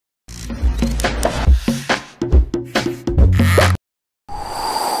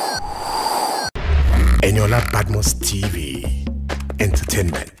Eniola Badmus TV.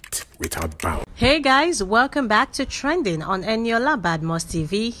 Entertainment without bounds. Hey guys, welcome back to Trending on Eniola Badmus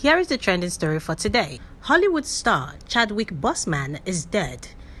TV. Here is the trending story for today. Hollywood star Chadwick Boseman is dead.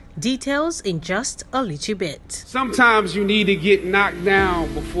 Details in just a little bit. Sometimes you need to get knocked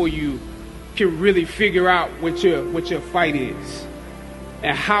down before you can really figure out what your fight is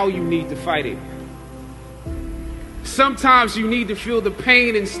and how you need to fight it. Sometimes you need to feel the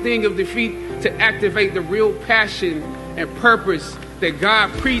pain and sting of defeat to activate the real passion and purpose that God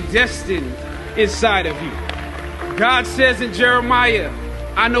predestined inside of you. God says in Jeremiah,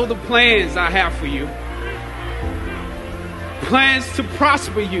 I know the plans I have for you. Plans to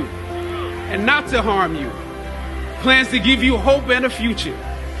prosper you and not to harm you. Plans to give you hope and a future.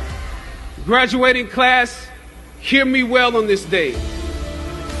 Graduating class, hear me well on this day.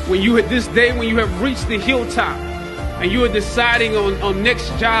 When you have reached the hilltop and you are deciding on next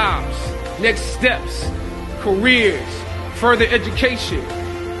jobs, next steps, careers, further education,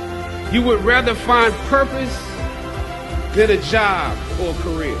 you would rather find purpose than a job or a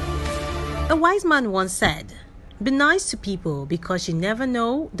career. A wise man once said, "Be nice to people because you never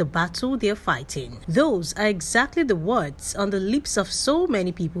know the battle they're fighting." Those are exactly the words on the lips of so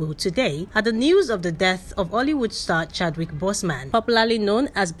many people today at the news of the death of Hollywood star Chadwick Boseman, popularly known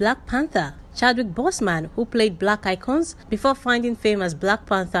as Black Panther. Chadwick Boseman, who played black icons before finding fame as Black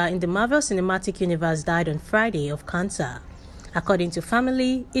Panther in the Marvel Cinematic Universe, died on Friday of cancer. According to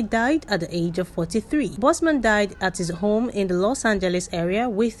family, he died at the age of 43. Boseman died at his home in the Los Angeles area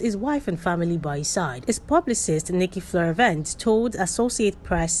with his wife and family by his side. His publicist, Nikki Floravent, told Associated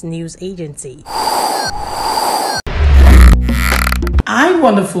Press news agency. Hi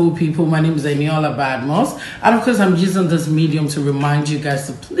wonderful people, my name is Eniola Badmus, and of course I'm using this medium to remind you guys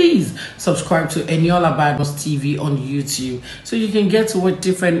to please subscribe to Eniola Badmus TV on YouTube so you can get to what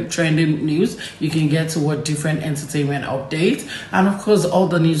different trending news, you can get to what different entertainment updates, and of course all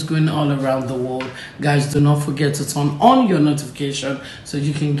the news going all around the world. Guys, do not forget to turn on your notification so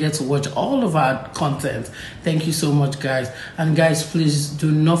you can get to watch all of our content. Thank you so much guys, and guys please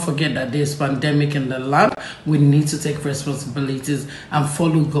do not forget that there's pandemic in the land. We need to take responsibilities and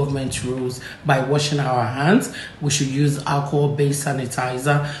follow government rules by washing our hands. We should use alcohol-based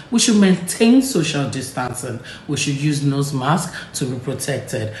sanitizer. We should maintain social distancing. We should use nose masks to be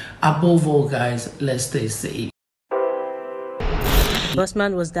protected. Above all, guys, let's stay safe.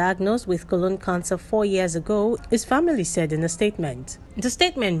 Boseman was diagnosed with colon cancer 4 years ago, his family said in a statement. The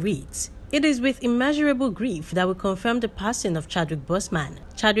statement reads, "It is with immeasurable grief that we confirm the passing of Chadwick Boseman.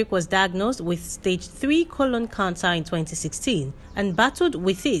 Chadwick was diagnosed with stage 3 colon cancer in 2016 and battled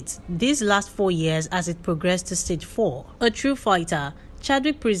with it these last 4 years as it progressed to stage 4. A true fighter,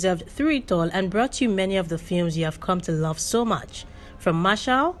 Chadwick persevered through it all and brought you many of the films you have come to love so much. From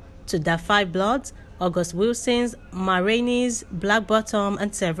Marshall to Da 5 Bloods, August Wilson's, Ma Rainey's, Black Bottom,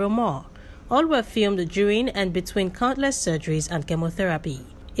 and several more. All were filmed during and between countless surgeries and chemotherapy.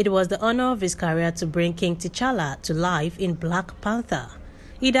 It was the honor of his career to bring King T'Challa to life in Black Panther.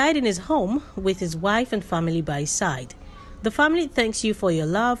 He died in his home with his wife and family by his side. The family thanks you for your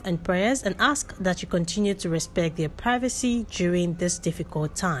love and prayers and asks that you continue to respect their privacy during this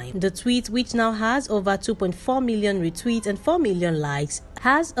difficult time." The tweet, which now has over 2.4 million retweets and 4 million likes,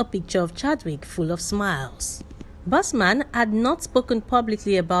 has a picture of Chadwick full of smiles. Boseman had not spoken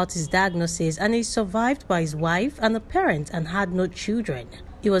publicly about his diagnosis and is survived by his wife and a parent and had no children.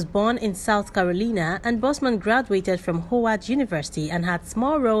 He was born in South Carolina, and Boseman graduated from Howard University and had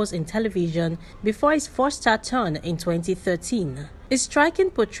small roles in television before his four-star turn in 2013. His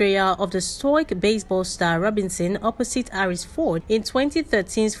striking portrayal of the stoic baseball star Robinson opposite Harris Ford in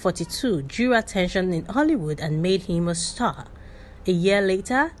 2013's 42 drew attention in Hollywood and made him a star. A year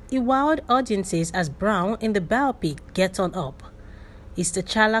later, he wowed audiences as Brown in the biopic Get On Up. His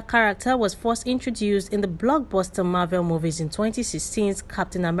T'Challa character was first introduced in the blockbuster Marvel movies in 2016's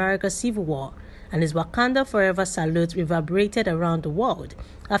Captain America Civil War, and his Wakanda Forever salute reverberated around the world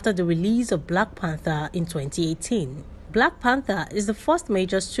after the release of Black Panther in 2018. Black Panther is the first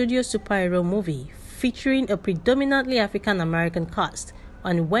major studio superhero movie featuring a predominantly African-American cast,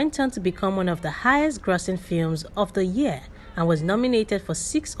 and went on to become one of the highest-grossing films of the year and was nominated for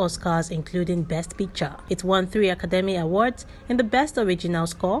 6 Oscars including Best Picture. It won 3 Academy Awards in the Best Original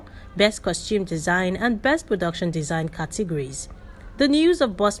Score, Best Costume Design, and Best Production Design categories. The news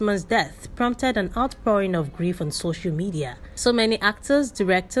of Boseman's death prompted an outpouring of grief on social media. So many actors,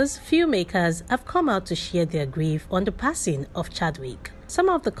 directors, filmmakers have come out to share their grief on the passing of Chadwick. Some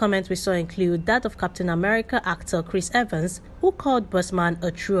of the comments we saw include that of Captain America actor Chris Evans, who called Boseman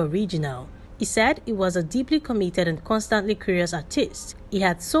a true original. He said he was a deeply committed and constantly curious artist. He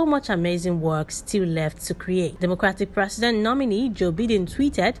had so much amazing work still left to create. Democratic President nominee Joe Biden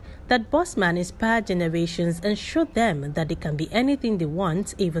tweeted that Boseman inspired generations and showed them that they can be anything they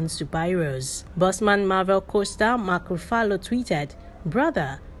want, even superheroes. Boseman Marvel co-star Mark Ruffalo tweeted,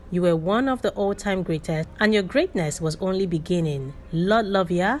 "Brother, you were one of the all-time greatest, and your greatness was only beginning. Lord love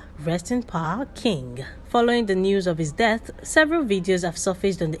ya, rest in power, King." Following the news of his death, several videos have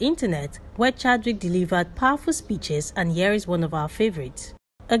surfaced on the internet where Chadwick delivered powerful speeches, and here is one of our favorites.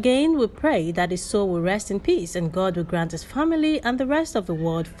 "Again, we pray that his soul will rest in peace and God will grant his family and the rest of the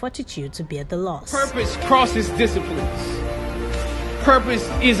world fortitude to bear the loss." Purpose crosses disciplines. Purpose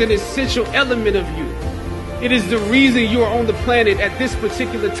is an essential element of you. It is the reason you are on the planet at this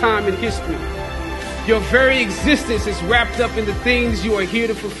particular time in history. Your very existence is wrapped up in the things you are here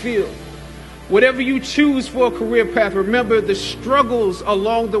to fulfill. Whatever you choose for a career path, remember the struggles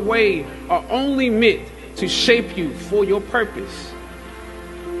along the way are only meant to shape you for your purpose.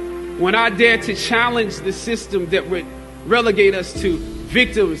 When I dare to challenge the system that would relegate us to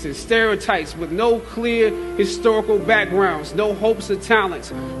victims and stereotypes with no clear historical backgrounds, no hopes or talents,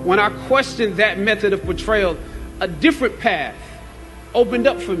 when I questioned that method of portrayal, a different path opened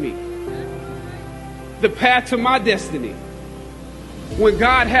up for me. The path to my destiny. When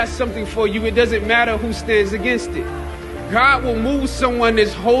God has something for you, it doesn't matter who stands against it. God will move someone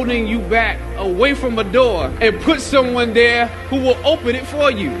that's holding you back away from a door and put someone there who will open it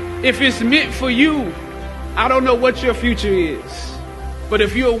for you. If it's meant for you, I don't know what your future is. But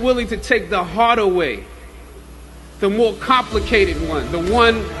if you're willing to take the harder way, the more complicated one, the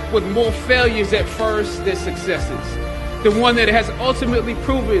one with more failures at first than successes, the one that has ultimately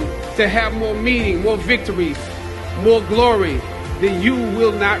proven to have more meaning, more victory, more glory, then you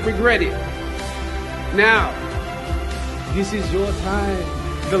will not regret it. Now, this is your time.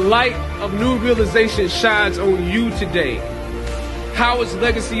 The light of new realization shines on you today. Howard's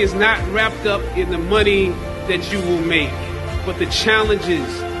legacy is not wrapped up in the money that you will make, but the challenges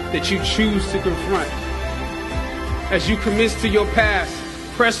that you choose to confront. As you commit to your past,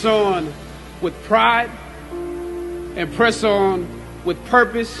 press on with pride and press on with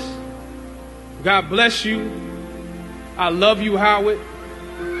purpose. God bless you. I love you, Howard.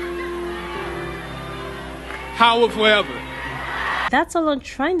 Howard forever. That's all on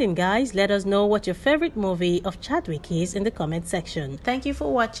Trending, guys. Let us know what your favorite movie of Chadwick is in the comment section. Thank you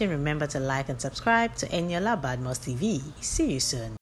for watching. Remember to like and subscribe to Eniola Badmus TV. See you soon.